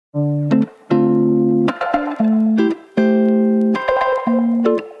Welcome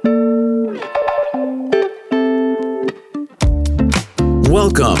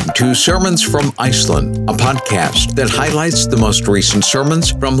to Sermons from Iceland, a podcast that highlights the most recent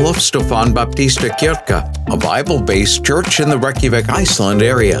sermons from Lofstofan Baptista Kirkja, a Bible-based church in the Reykjavik, Iceland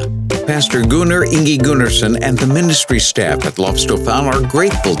area. Pastor Gunnar Ingi Gunnarsson and the ministry staff at Lofstofan are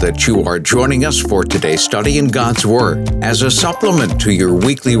grateful that you are joining us for today's study in God's Word as a supplement to your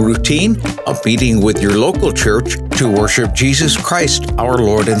weekly routine of meeting with your local church to worship Jesus Christ, our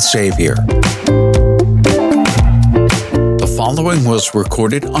Lord and Savior. The following was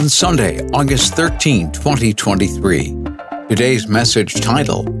recorded on Sunday, August 13, 2023. Today's message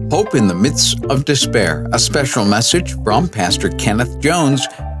title, Hope in the Midst of Despair, a special message from Pastor Kenneth Jones,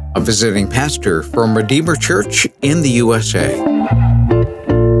 a visiting pastor from Redeemer Church in the USA.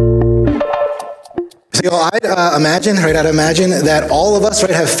 So I'd imagine that all of us,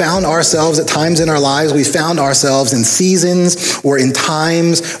 have found ourselves at times in our lives. We found ourselves in seasons or in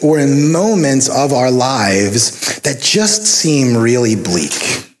times or in moments of our lives that just seem really bleak,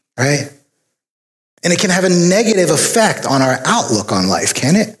 right? And it can have a negative effect on our outlook on life,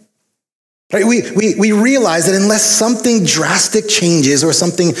 can it? Right? We realize that unless something drastic changes or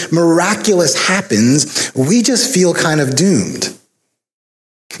something miraculous happens, we just feel kind of doomed.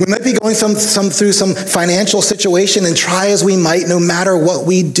 We might be going through some financial situation, and try as we might, no matter what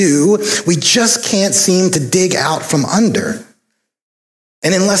we do, we just can't seem to dig out from under.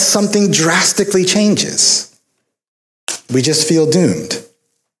 And unless something drastically changes, we just feel doomed.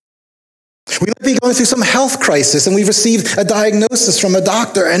 We might be going through some health crisis, and we've received a diagnosis from a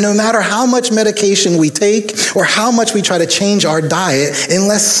doctor, and no matter how much medication we take or how much we try to change our diet,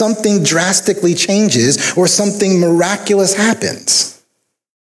 unless something drastically changes or something miraculous happens,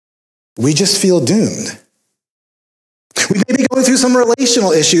 we just feel doomed. We may be going through some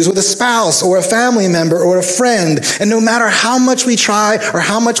relational issues with a spouse or a family member or a friend, and no matter how much we try or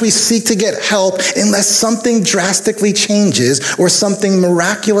how much we seek to get help, unless something drastically changes or something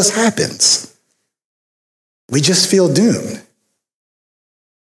miraculous happens, we just feel doomed.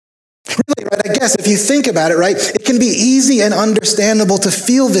 Really, right? I guess if you think about it, right, it can be easy and understandable to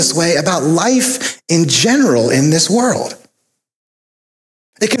feel this way about life in general in this world.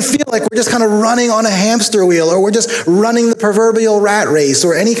 It can feel like we're just kind of running on a hamster wheel, or we're just running the proverbial rat race,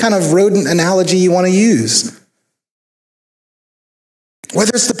 or any kind of rodent analogy you want to use.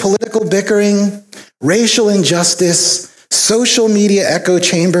 Whether it's the political bickering, racial injustice, social media echo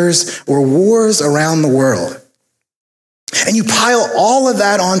chambers, or wars around the world. And you pile all of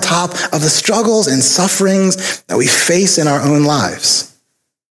that on top of the struggles and sufferings that we face in our own lives.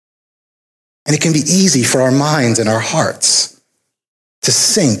 And it can be easy for our minds and our hearts to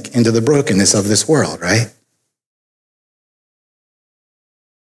sink into the brokenness of this world, right?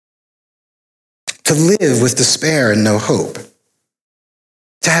 To live with despair and no hope.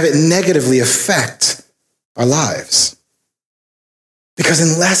 To have it negatively affect our lives. Because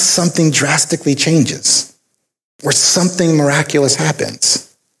unless something drastically changes, or something miraculous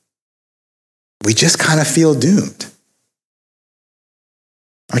happens, we just kind of feel doomed.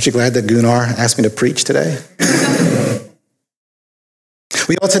 Aren't you glad that Gunnar asked me to preach today?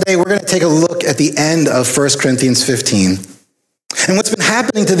 Today we're going to take a look at the end of 1 Corinthians 15. And what's been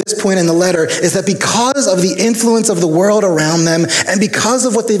happening to this point in the letter is that because of the influence of the world around them and because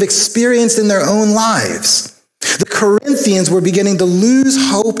of what they've experienced in their own lives, the Corinthians were beginning to lose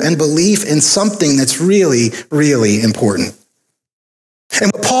hope and belief in something that's really, really important.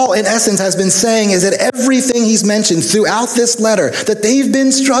 And what Paul, in essence, has been saying is that everything he's mentioned throughout this letter that they've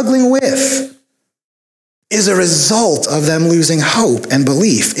been struggling with is a result of them losing hope and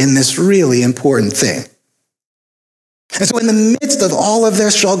belief in this really important thing. And so in the midst of all of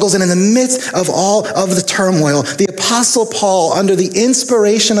their struggles and in the midst of all of the turmoil, the Apostle Paul, under the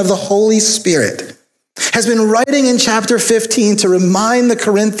inspiration of the Holy Spirit, has been writing in chapter 15 to remind the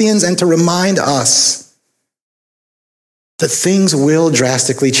Corinthians and to remind us that things will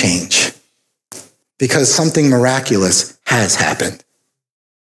drastically change because something miraculous has happened.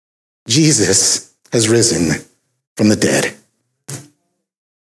 Jesus has risen from the dead.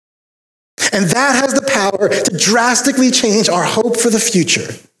 And that has the power to drastically change our hope for the future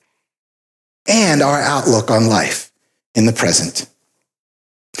and our outlook on life in the present.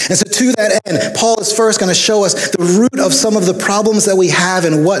 And so to that end, Paul is first going to show us the root of some of the problems that we have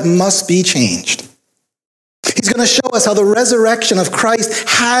and what must be changed. He's going to show us how the resurrection of Christ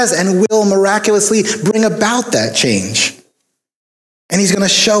has and will miraculously bring about that change. And he's going to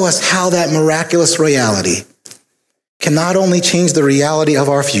show us how that miraculous reality can not only change the reality of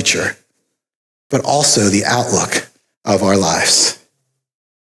our future, but also the outlook of our lives.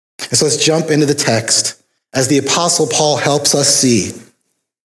 And so let's jump into the text as the Apostle Paul helps us see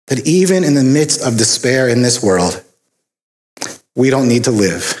that even in the midst of despair in this world, we don't need to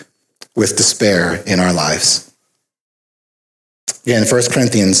live with despair in our lives. Again, 1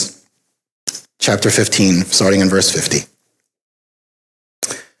 Corinthians chapter 15, starting in verse 50.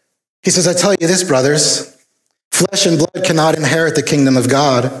 He says, I tell you this, brothers, flesh and blood cannot inherit the kingdom of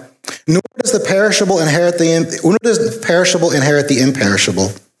God, nor does the perishable inherit the imperishable.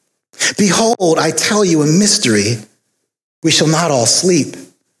 Behold, I tell you a mystery. We shall not all sleep,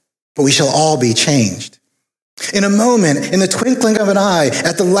 but we shall all be changed. In a moment, in the twinkling of an eye,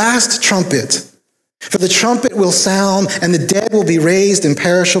 at the last trumpet. For the trumpet will sound, and the dead will be raised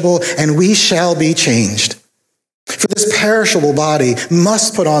imperishable, and we shall be changed. For this perishable body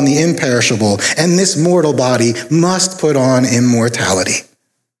must put on the imperishable, and this mortal body must put on immortality.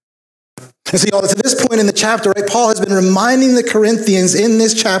 And so, y'all, to this point in the chapter, right, Paul has been reminding the Corinthians in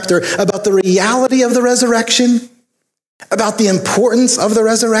this chapter about the reality of the resurrection, about the importance of the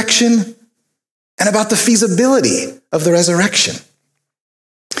resurrection, and about the feasibility of the resurrection.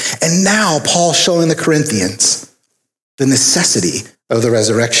 And now Paul's showing the Corinthians the necessity of the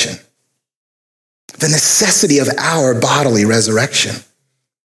resurrection, the necessity of our bodily resurrection.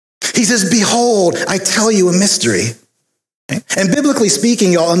 He says, behold, I tell you a mystery. And biblically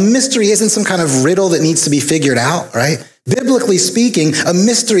speaking, y'all, a mystery isn't some kind of riddle that needs to be figured out, right? Biblically speaking, a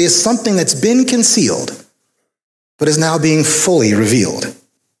mystery is something that's been concealed, but is now being fully revealed.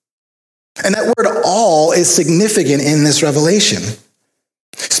 And that word all is significant in this revelation.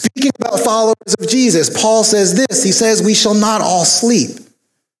 Speaking about followers of Jesus, Paul says this. He says, we shall not all sleep,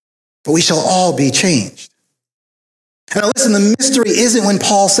 but we shall all be changed. And now listen, the mystery isn't when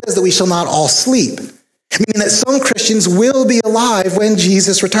Paul says that we shall not all sleep, meaning that some Christians will be alive when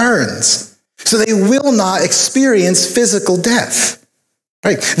Jesus returns. So they will not experience physical death.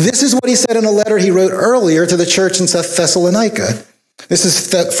 Right? This is what he said in a letter he wrote earlier to the church in Thessalonica. This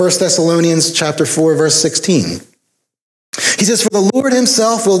is 1 Thessalonians chapter 4, verse 16. He says, for the Lord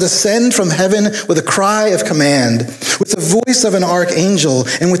himself will descend from heaven with a cry of command, with the voice of an archangel,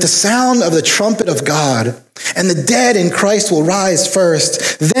 and with the sound of the trumpet of God. And the dead in Christ will rise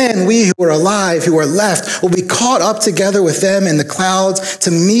first. Then we who are alive, who are left, will be caught up together with them in the clouds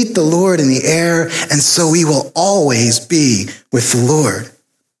to meet the Lord in the air. And so we will always be with the Lord.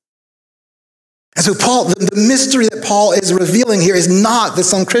 And so Paul, the mystery that Paul is revealing here is not that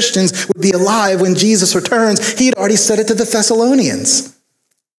some Christians would be alive when Jesus returns. He had already said it to the Thessalonians.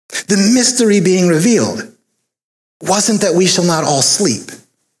 The mystery being revealed wasn't that we shall not all sleep.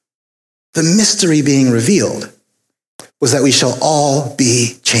 The mystery being revealed was that we shall all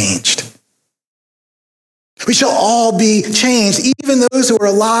be changed. We shall all be changed. Even those who are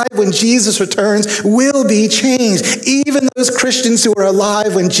alive when Jesus returns will be changed. Even those Christians who are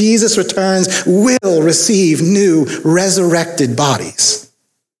alive when Jesus returns will receive new resurrected bodies.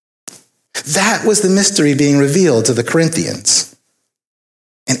 That was the mystery being revealed to the Corinthians.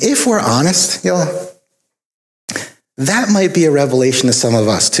 And if we're honest, y'all, that might be a revelation to some of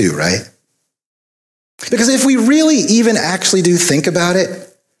us too, right? Because if we really even actually do think about it,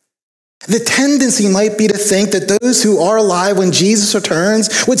 the tendency might be to think that those who are alive when Jesus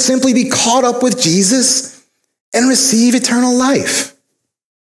returns would simply be caught up with Jesus and receive eternal life.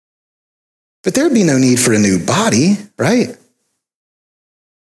 But there'd be no need for a new body, right?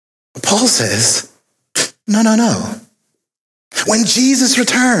 But Paul says, no. When Jesus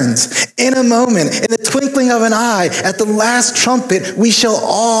returns, in a moment, in the twinkling of an eye, at the last trumpet, we shall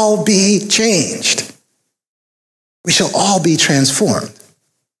all be changed. We shall all be transformed.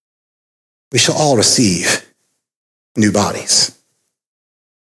 We shall all receive new bodies.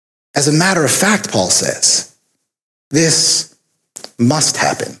 As a matter of fact, Paul says, this must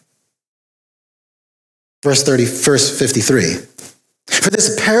happen. Verse 53. For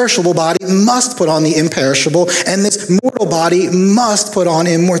this perishable body must put on the imperishable, and this mortal body must put on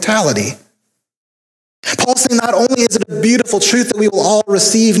immortality. Paul's saying not only is it a beautiful truth that we will all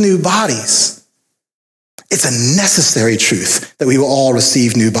receive new bodies, it's a necessary truth that we will all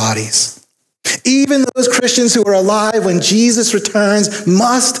receive new bodies. Even those Christians who are alive when Jesus returns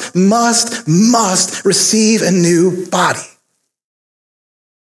must receive a new body.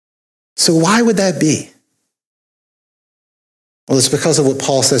 So why would that be? Well, it's because of what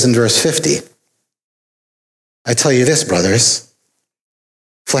Paul says in verse 50. I tell you this, brothers,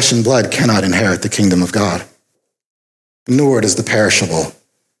 flesh and blood cannot inherit the kingdom of God, nor does the perishable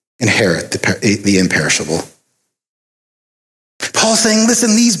inherit the imperishable. Paul's saying,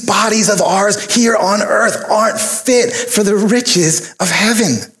 listen, these bodies of ours here on earth aren't fit for the riches of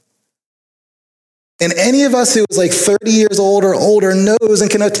heaven. And any of us who is like 30 years old or older knows and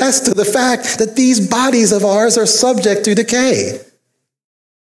can attest to the fact that these bodies of ours are subject to decay.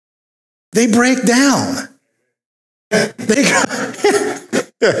 They break down.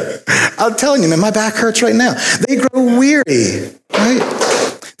 I'm telling you, man, my back hurts right now. They grow weary,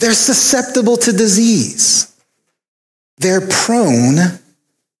 right? They're susceptible to disease. They're prone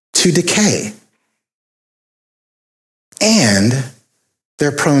to decay. And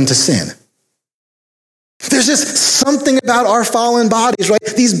they're prone to sin. There's just something about our fallen bodies, right?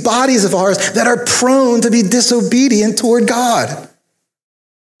 These bodies of ours that are prone to be disobedient toward God.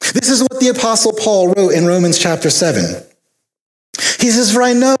 This is what the Apostle Paul wrote in Romans chapter 7. He says, "For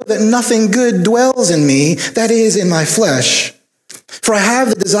I know that nothing good dwells in me, that is, in my flesh. For I have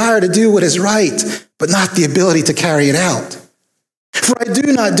the desire to do what is right, but not the ability to carry it out. For I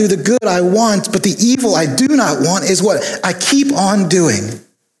do not do the good I want, but the evil I do not want is what I keep on doing.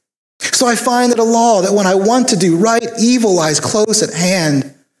 So I find that a law that when I want to do right, evil lies close at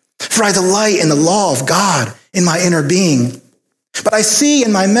hand. For I delight in the law of God in my inner being. But I see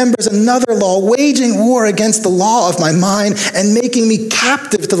in my members another law, waging war against the law of my mind and making me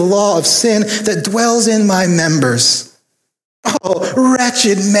captive to the law of sin that dwells in my members. Oh,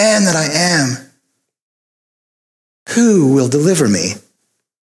 wretched man that I am. Who will deliver me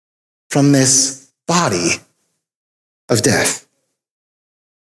from this body of death?"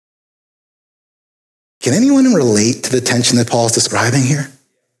 Can anyone relate to the tension that Paul's describing here?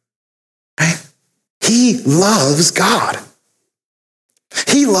 Right? He loves God.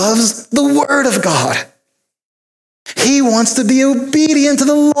 He loves the word of God. He wants to be obedient to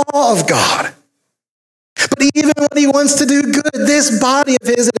the law of God. But even when he wants to do good, this body of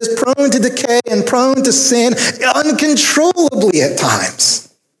his is prone to decay and prone to sin uncontrollably at times.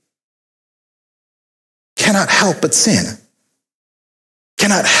 Cannot help but sin.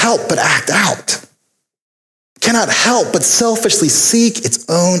 Cannot help but act out. Cannot help but selfishly seek its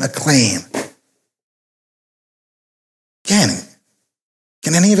own acclaim. Again,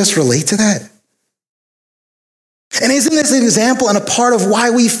 can any of us relate to that? And isn't this an example and a part of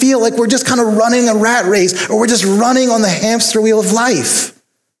why we feel like we're just kind of running a rat race or we're just running on the hamster wheel of life?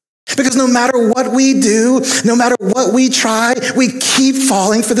 Because no matter what we do, no matter what we try, we keep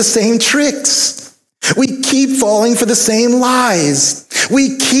falling for the same tricks. We keep falling for the same lies.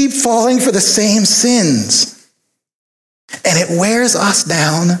 We keep falling for the same sins. And it wears us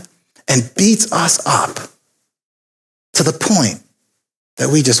down and beats us up to the point that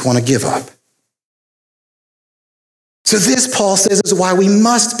we just want to give up. So this, Paul says, is why we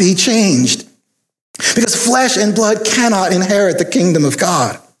must be changed. Because flesh and blood cannot inherit the kingdom of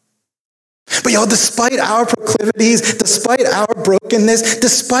God. But y'all, despite our proclivities, despite our brokenness,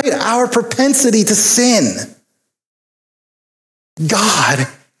 despite our propensity to sin, God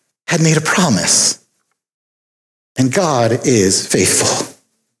had made a promise. And God is faithful.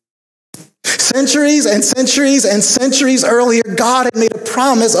 Centuries and centuries and centuries earlier, God had made a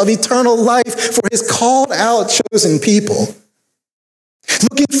promise of eternal life for his called out, chosen people.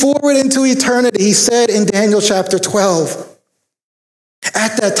 Looking forward into eternity, he said in Daniel chapter 12,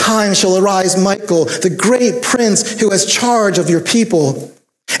 "At that time shall arise Michael, the great prince who has charge of your people.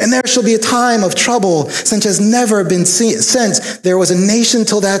 And there shall be a time of trouble, such as never been seen since there was a nation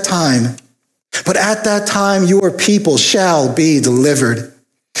till that time. But at that time your people shall be delivered.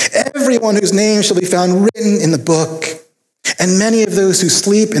 Everyone whose name shall be found written in the book. And many of those who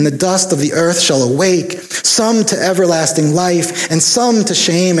sleep in the dust of the earth shall awake, some to everlasting life, and some to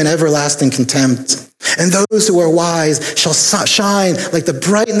shame and everlasting contempt. And those who are wise shall shine like the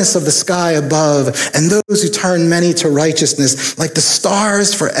brightness of the sky above, and those who turn many to righteousness like the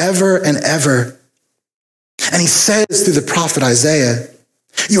stars forever and ever." And he says through the prophet Isaiah,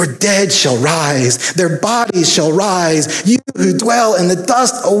 "Your dead shall rise, their bodies shall rise. You who dwell in the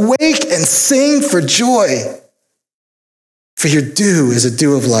dust, awake and sing for joy. For your dew is a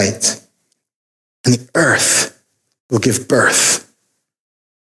dew of light, and the earth will give birth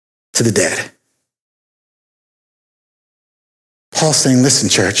to the dead." Paul's saying, listen,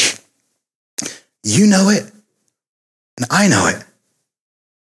 church, you know it, and I know it.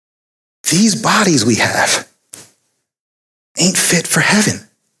 These bodies we have ain't fit for heaven.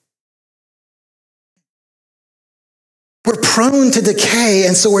 We're prone to decay,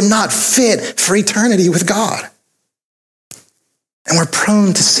 and so we're not fit for eternity with God. And we're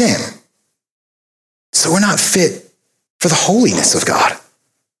prone to sin, so we're not fit for the holiness of God.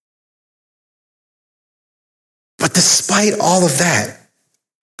 But despite all of that,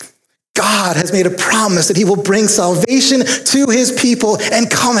 God has made a promise that he will bring salvation to his people, and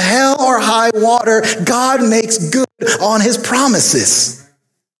come hell or high water, God makes good on his promises.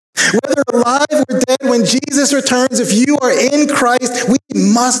 Whether alive or dead, when Jesus returns, if you are in Christ, we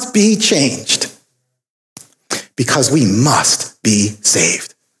must be changed. Because we must be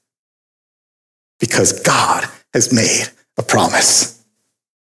saved. Because God has made a promise.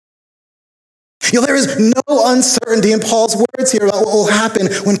 There is no uncertainty in Paul's words here about what will happen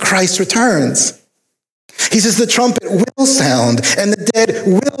when Christ returns. He says the trumpet will sound and the dead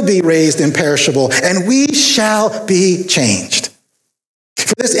will be raised imperishable and we shall be changed.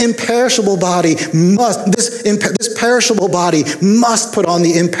 For this imperishable body this perishable body must put on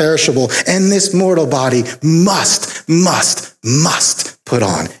the imperishable, and this mortal body must put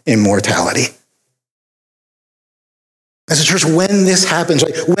on immortality. As a church, when this happens,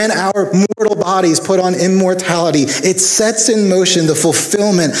 right, when our mortal bodies put on immortality, it sets in motion the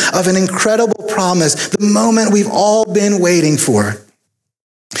fulfillment of an incredible promise, the moment we've all been waiting for,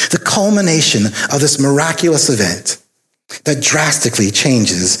 the culmination of this miraculous event that drastically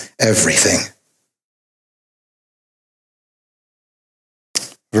changes everything.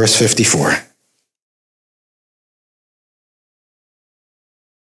 Verse 54.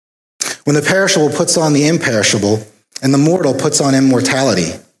 When the perishable puts on the imperishable, and the mortal puts on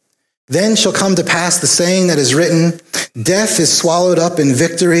immortality, then shall come to pass the saying that is written, death is swallowed up in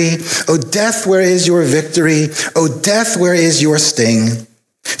victory. O death, where is your victory? O death, where is your sting?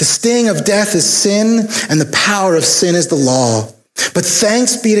 The sting of death is sin, and the power of sin is the law. But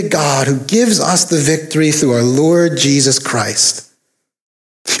thanks be to God who gives us the victory through our Lord Jesus Christ.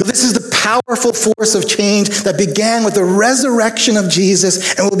 This is the powerful force of change that began with the resurrection of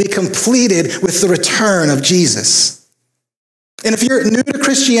Jesus and will be completed with the return of Jesus. And if you're new to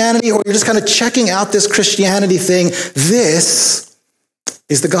Christianity or you're just kind of checking out this Christianity thing, this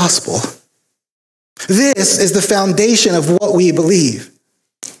is the gospel. This is the foundation of what we believe.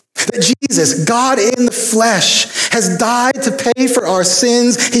 That Jesus, God in the flesh, has died to pay for our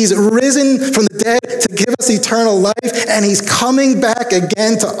sins. He's risen from the dead to give us eternal life, and he's coming back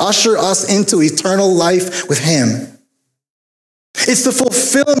again to usher us into eternal life with him. It's the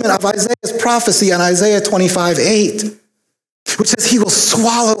fulfillment of Isaiah's prophecy on Isaiah 25:8. Which says he will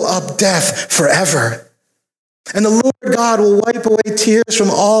swallow up death forever. And the Lord God will wipe away tears from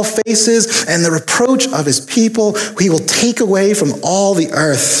all faces, and the reproach of his people he will take away from all the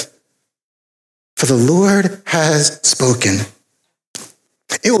earth. For the Lord has spoken.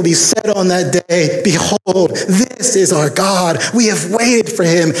 It will be said on that day, behold, this is our God. We have waited for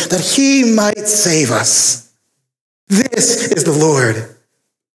him that he might save us. This is the Lord.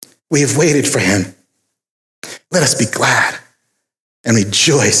 We have waited for him. Let us be glad and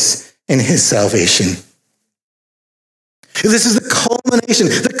rejoice in his salvation. This is the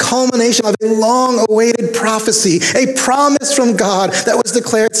culmination of a long-awaited prophecy, a promise from God that was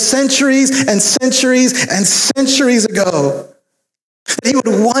declared centuries and centuries and centuries ago. That he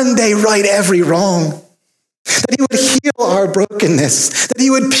would one day right every wrong. That he would heal our brokenness. That he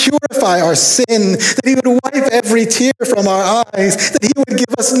would purify our sin. That he would wipe every tear from our eyes. That he would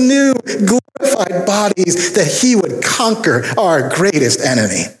give us new, glorified bodies. That he would conquer our greatest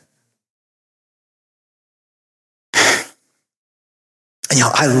enemy. And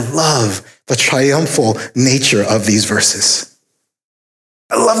I love the triumphal nature of these verses.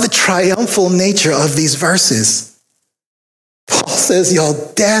 I love the triumphal nature of these verses. Paul says,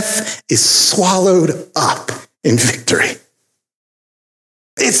 death is swallowed up in victory.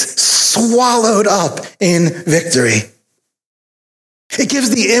 It's swallowed up in victory. It gives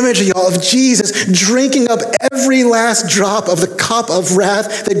the imagery, of Jesus drinking up every last drop of the cup of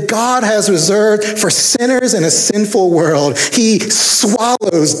wrath that God has reserved for sinners in a sinful world. He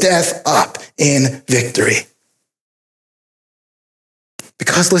swallows death up in victory.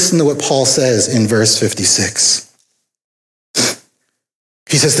 Because listen to what Paul says in verse 56.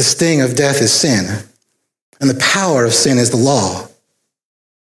 He says, the sting of death is sin, and the power of sin is the law.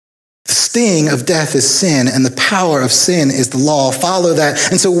 The sting of death is sin, and the power of sin is the law. Follow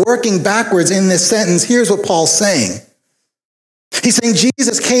that. And so working backwards in this sentence, here's what Paul's saying. He's saying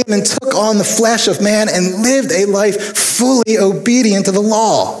Jesus came and took on the flesh of man and lived a life fully obedient to the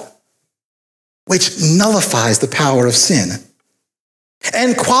law, which nullifies the power of sin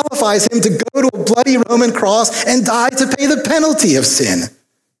and qualifies him to go to a bloody Roman cross and die to pay the penalty of sin.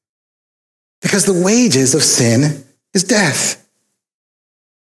 Because the wages of sin is death.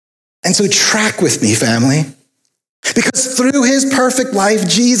 And so track with me, family. Because through his perfect life,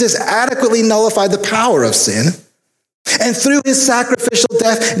 Jesus adequately nullified the power of sin. And through his sacrificial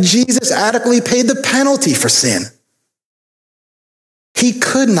death, Jesus adequately paid the penalty for sin. He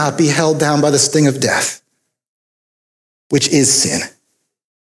could not be held down by the sting of death, which is sin.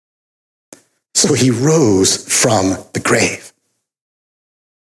 So he rose from the grave.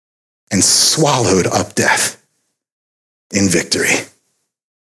 and swallowed up death in victory.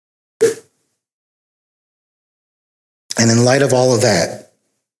 And in light of all of that,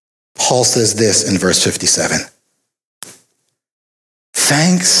 Paul says this in verse 57.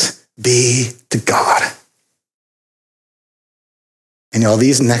 Thanks be to God. And y'all,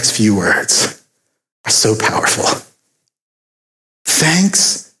 these next few words are so powerful.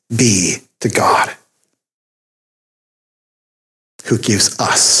 Thanks be to God, who gives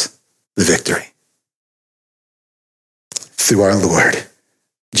us the victory through our Lord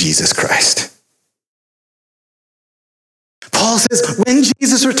Jesus Christ. Paul says, when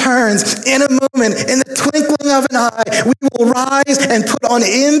Jesus returns, in a moment, in the twinkling of an eye, we will rise and put on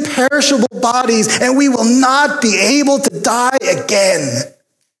imperishable bodies, and we will not be able to die again.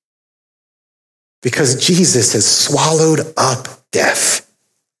 Because Jesus has swallowed up death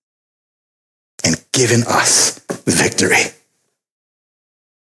and given us the victory.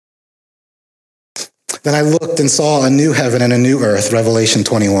 Then I looked and saw a new heaven and a new earth, Revelation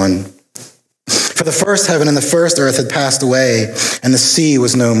 21. For the first heaven and the first earth had passed away, and the sea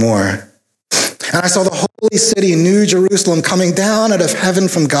was no more. And I saw the holy city, New Jerusalem, coming down out of heaven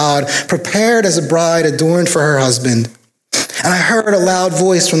from God, prepared as a bride adorned for her husband. And I heard a loud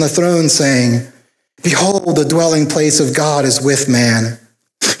voice from the throne saying, Behold, the dwelling place of God is with man.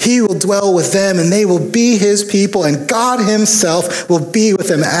 He will dwell with them, and they will be his people, and God himself will be with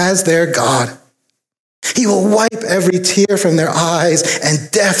them as their God. He will wipe every tear from their eyes,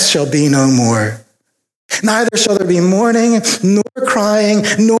 and death shall be no more. Neither shall there be mourning, nor crying,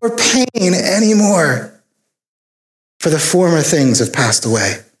 nor pain anymore, for the former things have passed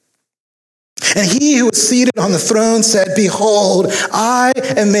away. And he who was seated on the throne said, Behold, I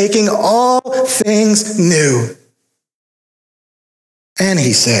am making all things new. And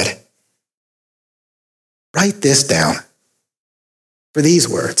he said, Write this down, for these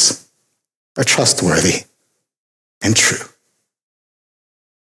words are trustworthy and true.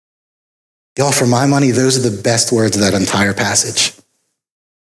 Y'all, for my money, those are the best words of that entire passage.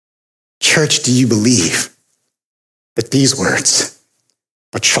 Church, do you believe that these words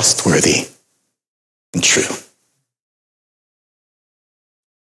are trustworthy and true?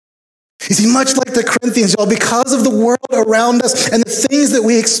 You see, much like the Corinthians, y'all, because of the world around us and the things that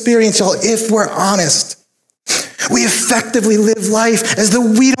we experience, y'all, if we're honest, we effectively live life as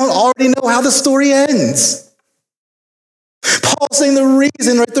though we don't already know how the story ends. Paul's saying the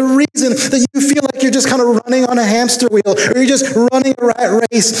reason that you feel like you're just kind of running on a hamster wheel, or you're just running a rat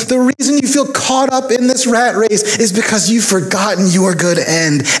race, the reason you feel caught up in this rat race is because you've forgotten your good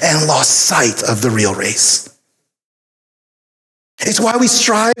end and lost sight of the real race. It's why we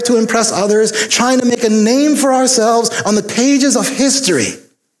strive to impress others, trying to make a name for ourselves on the pages of history,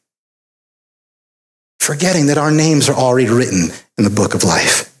 forgetting that our names are already written in the book of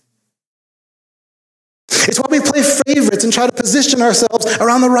life. It's why we play favorites and try to position ourselves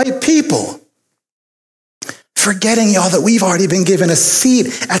around the right people, forgetting, y'all, that we've already been given a seat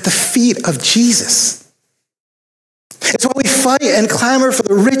at the feet of Jesus. It's why we fight and clamor for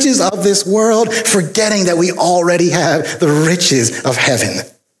the riches of this world, forgetting that we already have the riches of heaven.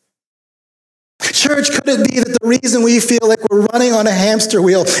 Church, could it be that the reason we feel like we're running on a hamster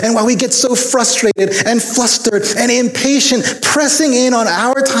wheel and why we get so frustrated and flustered and impatient pressing in on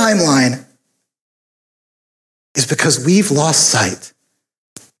our timeline is because we've lost sight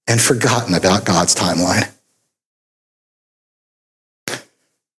and forgotten about God's timeline?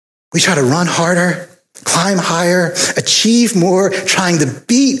 We try to run harder, climb higher, achieve more, trying to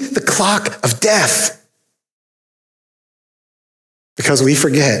beat the clock of death, because we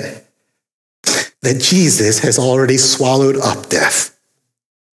forget that Jesus has already swallowed up death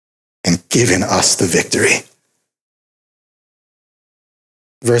and given us the victory.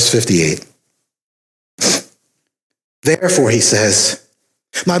 Verse 58. Therefore, he says,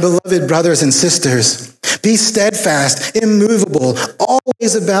 my beloved brothers and sisters, be steadfast, immovable,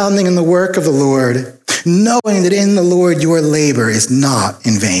 always abounding in the work of the Lord, knowing that in the Lord your labor is not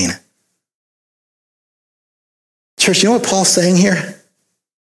in vain. Church, you know what Paul's saying here?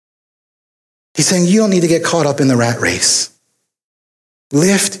 He's saying you don't need to get caught up in the rat race.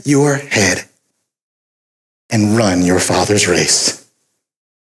 Lift your head and run your Father's race.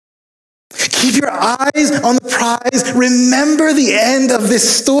 Keep your eyes on the prize. Remember the end of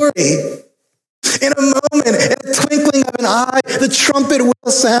this story. In a moment, in a twinkling of an eye, the trumpet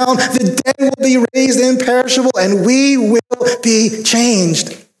will sound, the dead will be raised imperishable, and we will be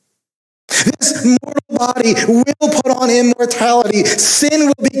changed. This mortal body will put on immortality. Sin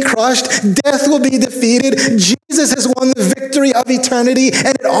will be crushed. Death will be defeated. Jesus has won the victory of eternity,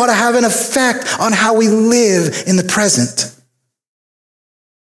 and it ought to have an effect on how we live in the present.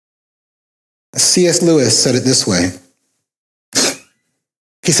 C.S. Lewis said it this way.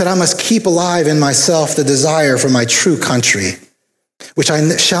 He said, I must keep alive in myself the desire for my true country, which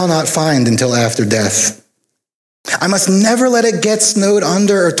I shall not find until after death. I must never let it get snowed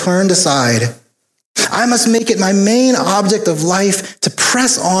under or turned aside. I must make it my main object of life to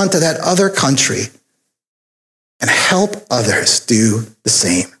press on to that other country and help others do the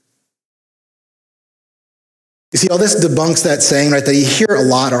same. You see, all this debunks that saying, right, that you hear a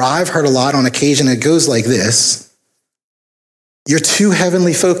lot, or I've heard a lot on occasion. It goes like this. You're too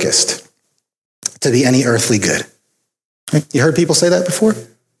heavenly focused to be any earthly good. You heard people say that before?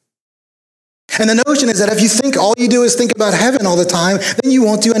 And the notion is that if you think all you do is think about heaven all the time, then you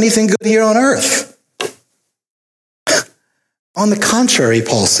won't do anything good here on earth. On the contrary,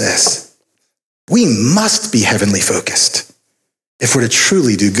 Paul says, we must be heavenly focused if we're to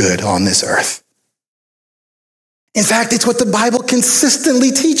truly do good on this earth. In fact, it's what the Bible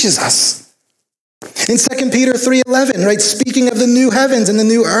consistently teaches us. In 2 Peter 3:11, right, speaking of the new heavens and the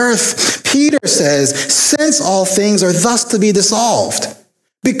new earth, Peter says, since all things are thus to be dissolved,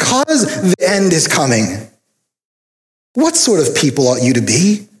 because the end is coming, what sort of people ought you to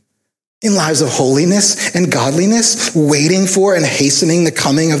be in lives of holiness and godliness, waiting for and hastening the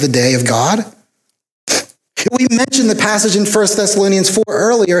coming of the day of God? We mentioned the passage in 1 Thessalonians 4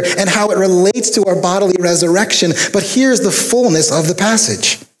 earlier and how it relates to our bodily resurrection, but here's the fullness of the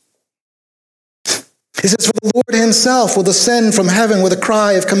passage. It says, for the Lord himself will descend from heaven with a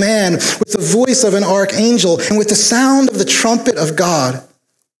cry of command, with the voice of an archangel, and with the sound of the trumpet of God.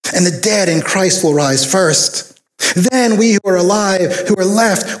 And the dead in Christ will rise first. Then we who are alive, who are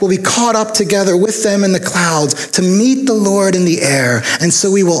left, will be caught up together with them in the clouds to meet the Lord in the air. And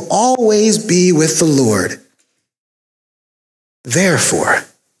so we will always be with the Lord. Therefore,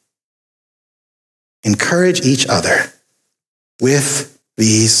 encourage each other with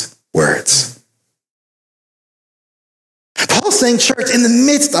these words. Paul's saying, church, in the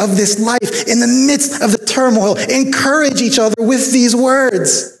midst of this life, in the midst of the turmoil, encourage each other with these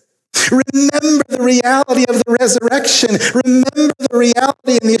words. Remember the reality of the resurrection. Remember the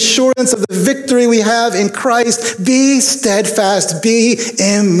reality and the assurance of the victory we have in Christ. Be steadfast, be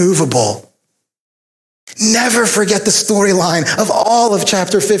immovable. Never forget the storyline of all of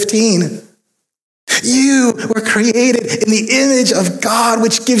chapter 15. You were created in the image of God,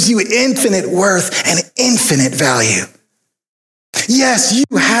 which gives you infinite worth and infinite value. Yes,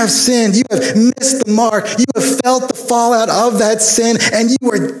 you have sinned. You have missed the mark. You have felt the fallout of that sin, and you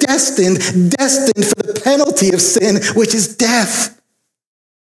are destined for the penalty of sin, which is death.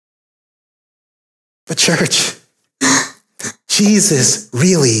 But church, Jesus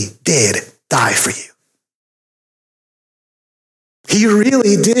really did die for you. He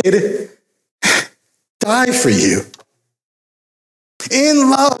really did die for you. In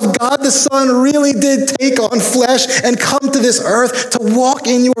love, God the Son really did take on flesh and come to this earth to walk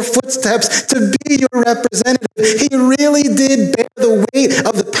in your footsteps, to be your representative. He really did bear the weight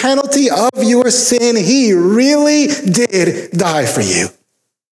of the penalty of your sin. He really did die for you.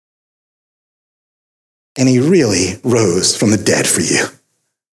 And he really rose from the dead for you.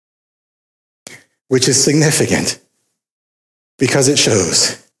 Which is significant because it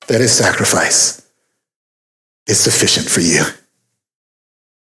shows that his sacrifice is sufficient for you.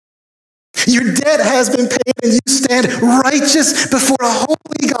 Your debt has been paid and you stand righteous before a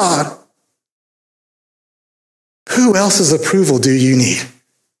holy God. Who else's approval do you need?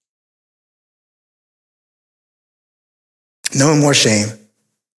 No more shame.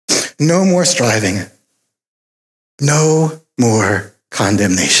 No more striving. No more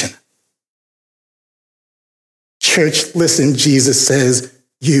condemnation. Church, listen, Jesus says,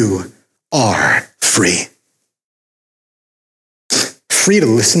 you are free. Free to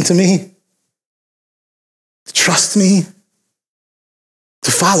listen to me, to trust me,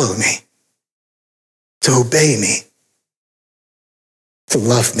 to follow me, to obey me, to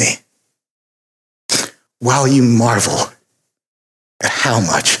love me, while you marvel at how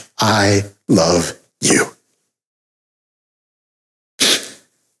much I love you.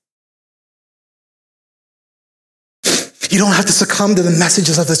 You don't have to succumb to the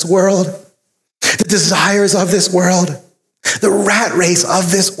messages of this world, the desires of this world, the rat race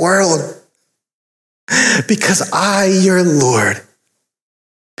of this world. Because I, your Lord,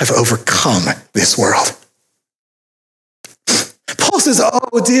 have overcome this world. Paul says,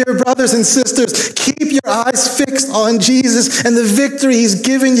 oh, dear brothers and sisters, keep your eyes fixed on Jesus and the victory he's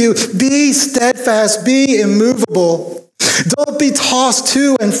given you. Be steadfast, be immovable. Don't be tossed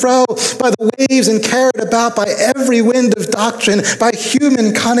to and fro by the waves and carried about by every wind of doctrine, by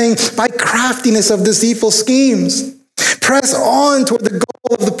human cunning, by craftiness of deceitful schemes. Press on toward the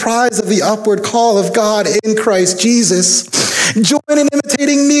goal of the prize of the upward call of God in Christ Jesus. Join in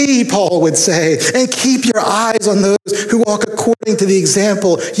imitating me, Paul would say, and keep your eyes on those who walk according to the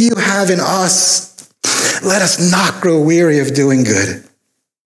example you have in us. Let us not grow weary of doing good,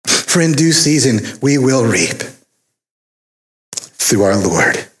 for in due season we will reap through our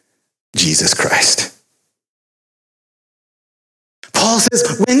Lord Jesus Christ. Paul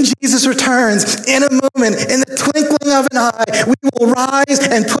says, when Jesus returns, in a moment, in the twinkling of an eye, we will rise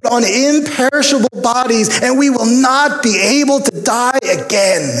and put on imperishable bodies, and we will not be able to die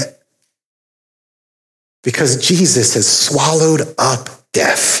again. Because Jesus has swallowed up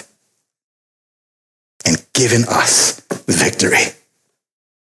death and given us the victory.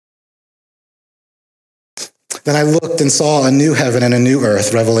 Then I looked and saw a new heaven and a new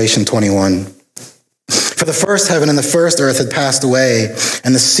earth, Revelation 21. For the first heaven and the first earth had passed away,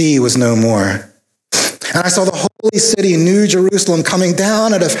 and the sea was no more. And I saw the holy city, New Jerusalem, coming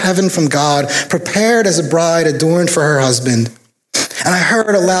down out of heaven from God, prepared as a bride adorned for her husband. And I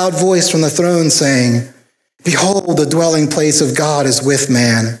heard a loud voice from the throne saying, Behold, the dwelling place of God is with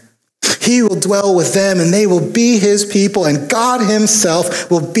man. He will dwell with them, and they will be his people, and God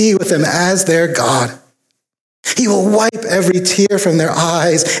himself will be with them as their God. He will wipe every tear from their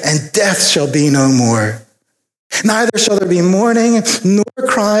eyes, and death shall be no more. Neither shall there be mourning, nor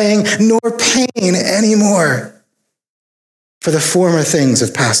crying, nor pain anymore, for the former things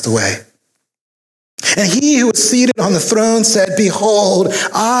have passed away. And he who was seated on the throne said, Behold,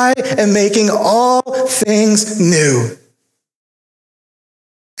 I am making all things new.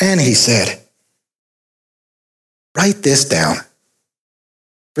 And he said, Write this down,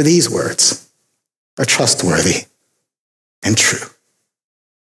 for these words are trustworthy and true.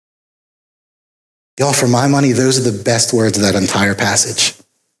 Y'all, for my money, those are the best words of that entire passage.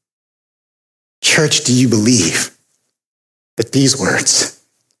 Church, do you believe that these words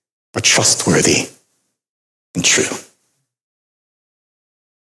are trustworthy and true?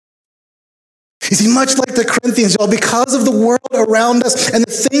 You see, much like the Corinthians, y'all, because of the world around us and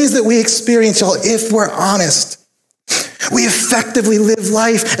the things that we experience, y'all, if we're honest, we effectively live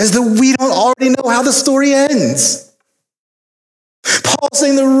life as though we don't already know how the story ends. Paul's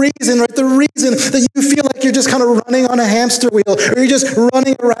saying the reason that you feel like you're just kind of running on a hamster wheel, or you're just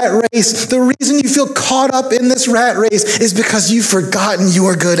running a rat race, the reason you feel caught up in this rat race is because you've forgotten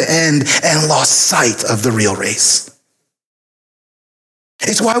your good end and lost sight of the real race.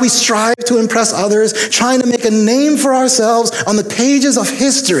 It's why we strive to impress others, trying to make a name for ourselves on the pages of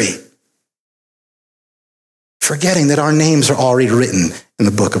history, forgetting that our names are already written in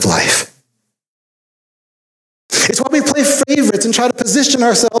the book of life. It's why we play favorites and try to position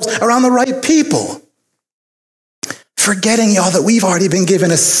ourselves around the right people, forgetting, y'all, that we've already been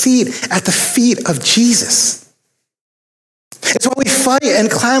given a seat at the feet of Jesus. It's why we fight and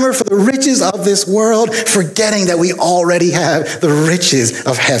clamor for the riches of this world, forgetting that we already have the riches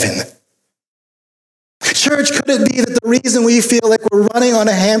of heaven. Church, could it be that the reason we feel like we're running on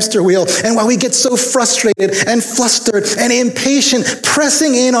a hamster wheel and why we get so frustrated and flustered and impatient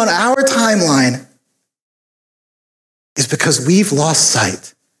pressing in on our timeline is because we've lost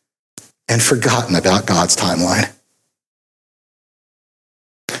sight and forgotten about God's timeline?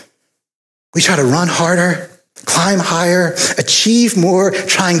 We try to run harder, climb higher, achieve more,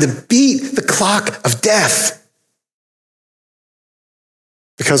 trying to beat the clock of death,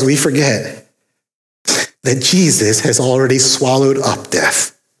 because we forget that Jesus has already swallowed up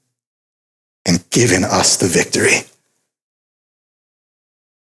death and given us the victory.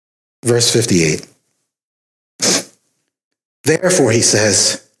 Verse 58. Therefore, he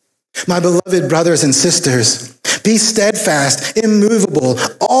says, my beloved brothers and sisters, be steadfast, immovable,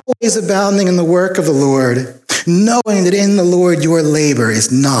 always abounding in the work of the Lord, knowing that in the Lord your labor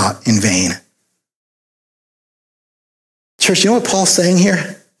is not in vain. Church, you know what Paul's saying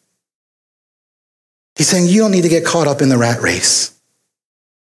here? He's saying you don't need to get caught up in the rat race.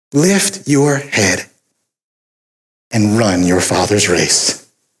 Lift your head and run your Father's race.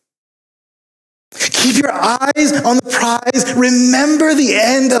 Keep your eyes on the prize. Remember the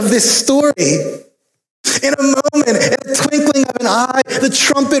end of this story. In a moment, in a twinkling of an eye, the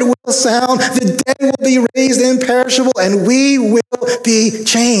trumpet will sound, the dead will be raised imperishable, and we will be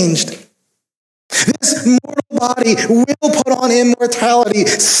changed. This mortal body will put on immortality.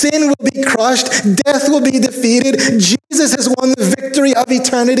 Sin will be crushed. Death will be defeated. Jesus has won the victory of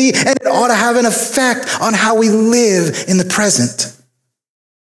eternity, and it ought to have an effect on how we live in the present.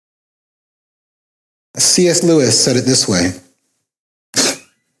 C.S. Lewis said it this way.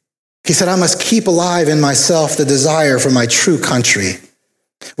 He said, I must keep alive in myself the desire for my true country,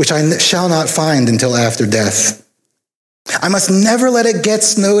 which I shall not find until after death. I must never let it get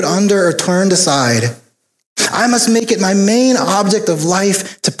snowed under or turned aside. I must make it my main object of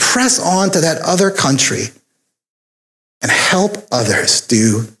life to press on to that other country and help others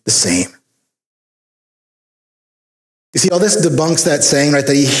do the same. You see, all this debunks that saying, right,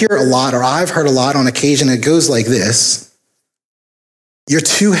 that you hear a lot, or I've heard a lot on occasion. It goes like this: you're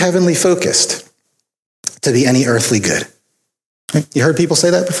too heavenly focused to be any earthly good. You heard people say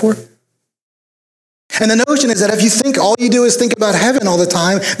that before? And the notion is that if you think all you do is think about heaven all the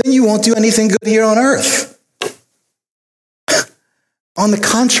time, then you won't do anything good here on earth. On the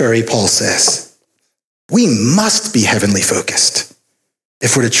contrary, Paul says, we must be heavenly focused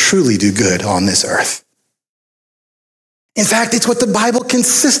if we're to truly do good on this earth. In fact, it's what the Bible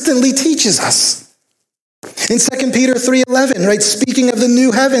consistently teaches us. In 2 Peter 3:11, right, speaking of the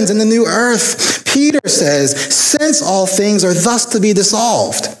new heavens and the new earth, Peter says, since all things are thus to be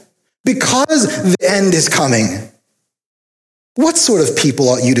dissolved, because the end is coming, what sort of people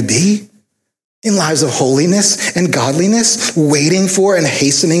ought you to be in lives of holiness and godliness, waiting for and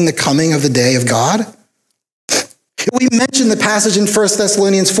hastening the coming of the day of God? We mentioned the passage in 1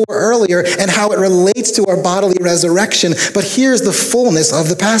 Thessalonians 4 earlier and how it relates to our bodily resurrection, but here's the fullness of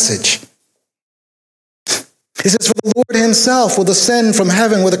the passage. It says, for the Lord himself will descend from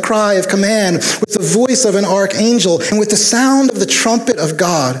heaven with a cry of command, with the voice of an archangel, and with the sound of the trumpet of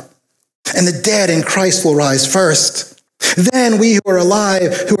God. And the dead in Christ will rise first. Then we who are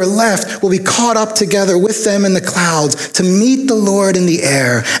alive, who are left, will be caught up together with them in the clouds to meet the Lord in the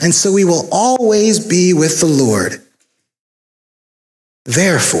air. And so we will always be with the Lord.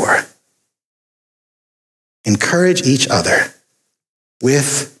 Therefore, encourage each other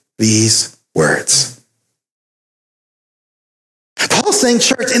with these words. Paul's saying,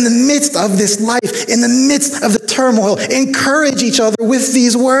 church, in the midst of this life, in the midst of the turmoil, encourage each other with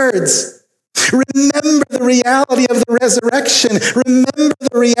these words. Remember the reality of the resurrection. Remember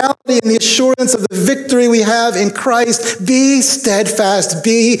the reality and the assurance of the victory we have in Christ. Be steadfast,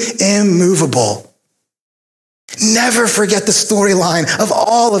 be immovable. Never forget the storyline of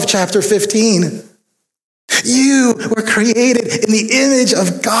all of chapter 15. You were created in the image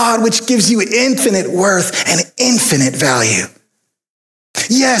of God, which gives you infinite worth and infinite value.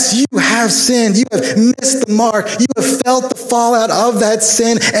 Yes, you have sinned. You have missed the mark. You have felt the fallout of that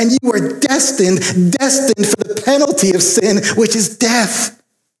sin, and you were destined for the penalty of sin, which is death.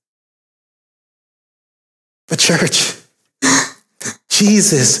 But church,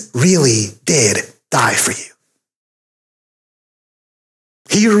 Jesus really did die for you.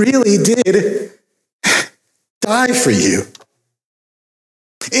 He really did die for you.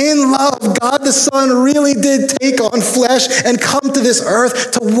 In love, God the Son really did take on flesh and come to this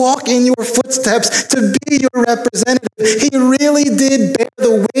earth to walk in your footsteps, to be your representative. He really did bear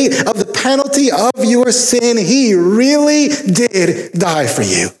the weight of the penalty of your sin. He really did die for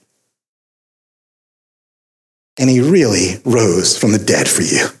you. And he really rose from the dead for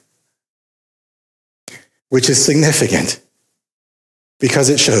you, which is significant because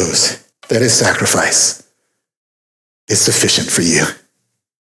it shows that his sacrifice is sufficient for you.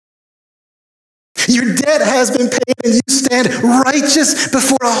 Your debt has been paid and you stand righteous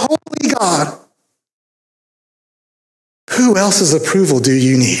before a holy God. Who else's approval do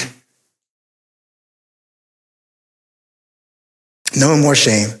you need? No more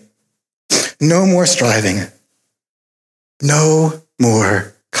shame. No more striving. No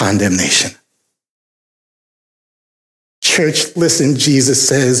more condemnation. Church, listen, Jesus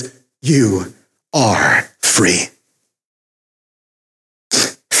says, you are free.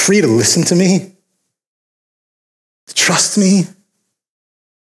 Free to listen to me, to trust me,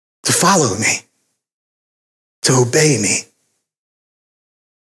 to follow me, to obey me,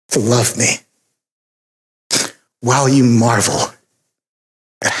 to love me, while you marvel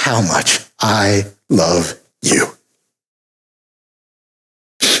at how much I love you.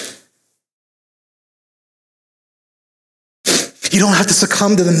 You don't have to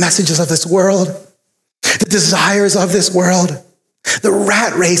succumb to the messages of this world, the desires of this world, the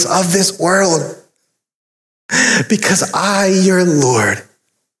rat race of this world, because I, your Lord,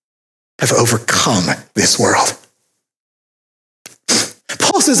 have overcome this world.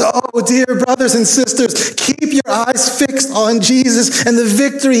 Paul says, oh, dear brothers and sisters, keep your eyes fixed on Jesus and the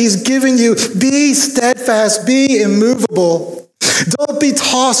victory he's given you. Be steadfast, be immovable. Don't be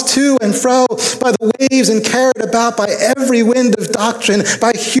tossed to and fro by the waves and carried about by every wind of doctrine,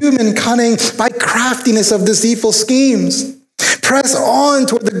 by human cunning, by craftiness of deceitful schemes. Press on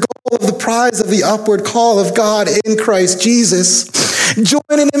toward the goal of the prize of the upward call of God in Christ Jesus. Join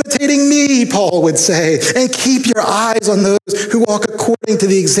in imitating me, Paul would say, and keep your eyes on those who walk according to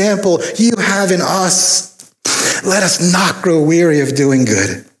the example you have in us. Let us not grow weary of doing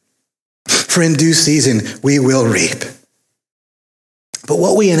good, for in due season we will reap. But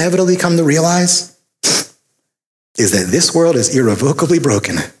what we inevitably come to realize is that this world is irrevocably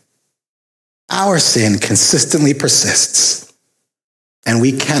broken. Our sin consistently persists, and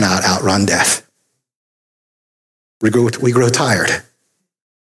we cannot outrun death. We grow tired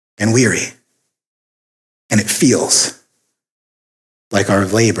and weary, and it feels like our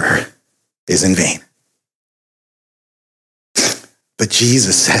labor is in vain. But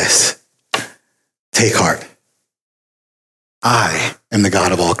Jesus says, take heart. I am the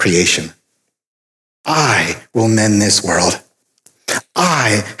God of all creation. I will mend this world.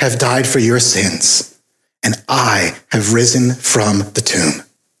 I have died for your sins, and I have risen from the tomb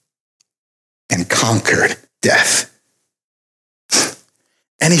and conquered death.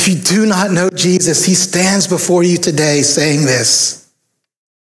 And if you do not know Jesus, he stands before you today saying this.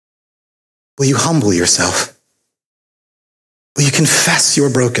 Will you humble yourself? Will you confess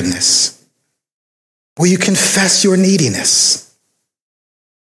your brokenness? Will you confess your neediness?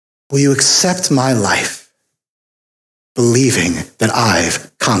 Will you accept my life, believing that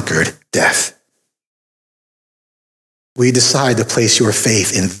I've conquered death? Will you decide to place your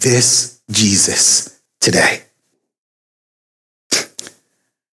faith in this Jesus today?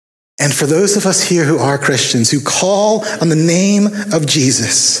 And for those of us here who are Christians, who call on the name of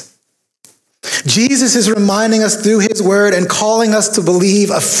Jesus, Jesus is reminding us through his word and calling us to believe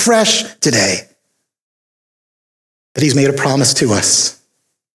afresh today that he's made a promise to us,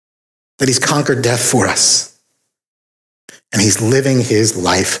 that he's conquered death for us, and he's living his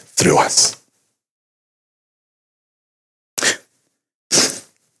life through us.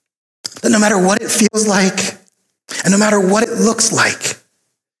 That no matter what it feels like, and no matter what it looks like,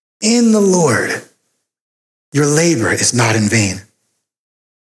 in the Lord, your labor is not in vain.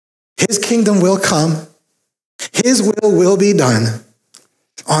 His kingdom will come. His will be done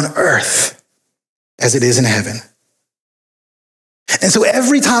on earth as it is in heaven. And so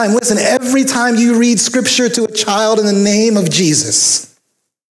every time you read scripture to a child in the name of Jesus,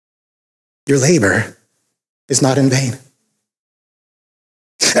 your labor is not in vain.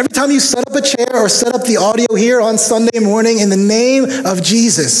 Every time you set up a chair or set up the audio here on Sunday morning in the name of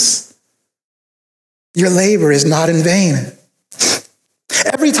Jesus, your labor is not in vain.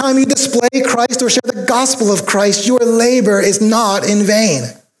 Every time you display Christ or share the gospel of Christ, your labor is not in vain.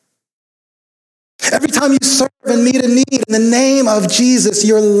 Every time you serve and meet a need in the name of Jesus,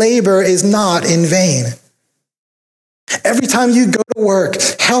 your labor is not in vain. Every time you go to work,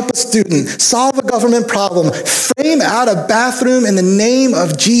 help a student, solve a government problem, frame out a bathroom in the name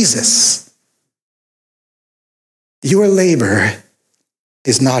of Jesus, your labor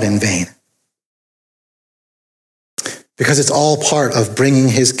is not in vain. Because it's all part of bringing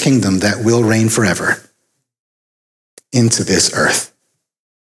his kingdom that will reign forever into this earth.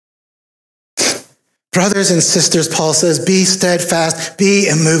 Brothers and sisters, Paul says, be steadfast, be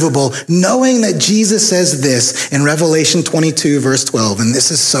immovable, knowing that Jesus says this in Revelation 22, verse 12, and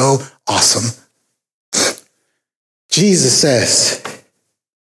this is so awesome. Jesus says,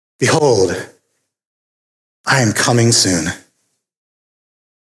 behold, I am coming soon,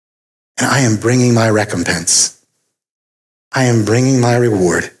 and I am bringing my recompense. I am bringing my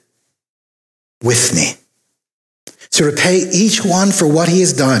reward with me to repay each one for what he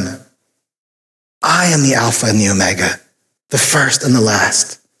has done. I am the Alpha and the Omega, the first and the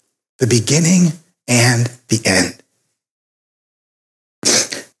last, the beginning and the end.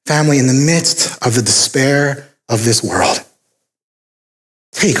 Family, in the midst of the despair of this world,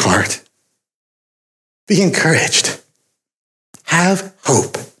 take heart, be encouraged, have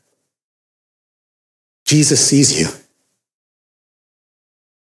hope. Jesus sees you.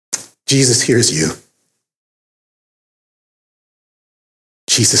 Jesus hears you.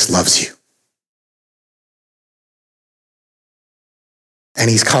 Jesus loves you. And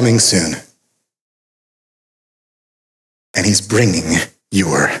he's coming soon. And he's bringing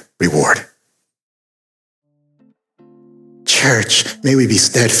your reward. Church, may we be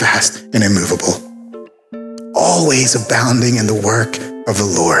steadfast and immovable, always abounding in the work of the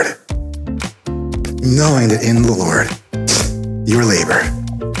Lord, knowing that in the Lord, your labor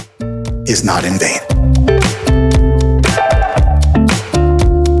is not in vain.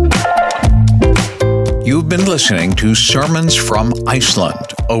 You've been listening to Sermons from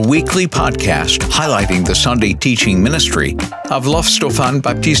Iceland, a weekly podcast highlighting the Sunday teaching ministry of Lofstofan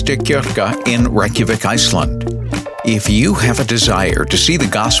Baptistakirkja in Reykjavik, Iceland. If you have a desire to see the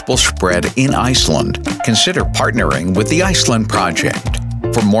gospel spread in Iceland, consider partnering with the Iceland Project.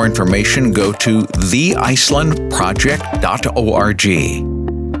 For more information, go to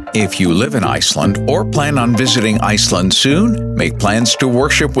theicelandproject.org. If you live in Iceland or plan on visiting Iceland soon, make plans to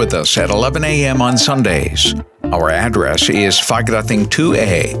worship with us at 11 a.m. on Sundays. Our address is Fagraþing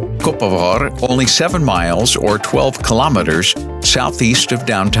 2A, Kópavogur, only 7 miles or 12 kilometers southeast of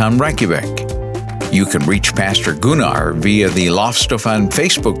downtown Reykjavik. You can reach Pastor Gunnar via the Lofstofan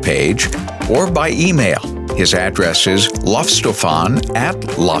Facebook page or by email. His address is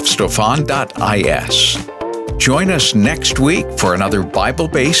lofstofan@lofstofan.is. Join us next week for another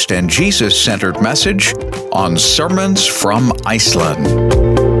Bible-based and Jesus-centered message on Sermons from Iceland.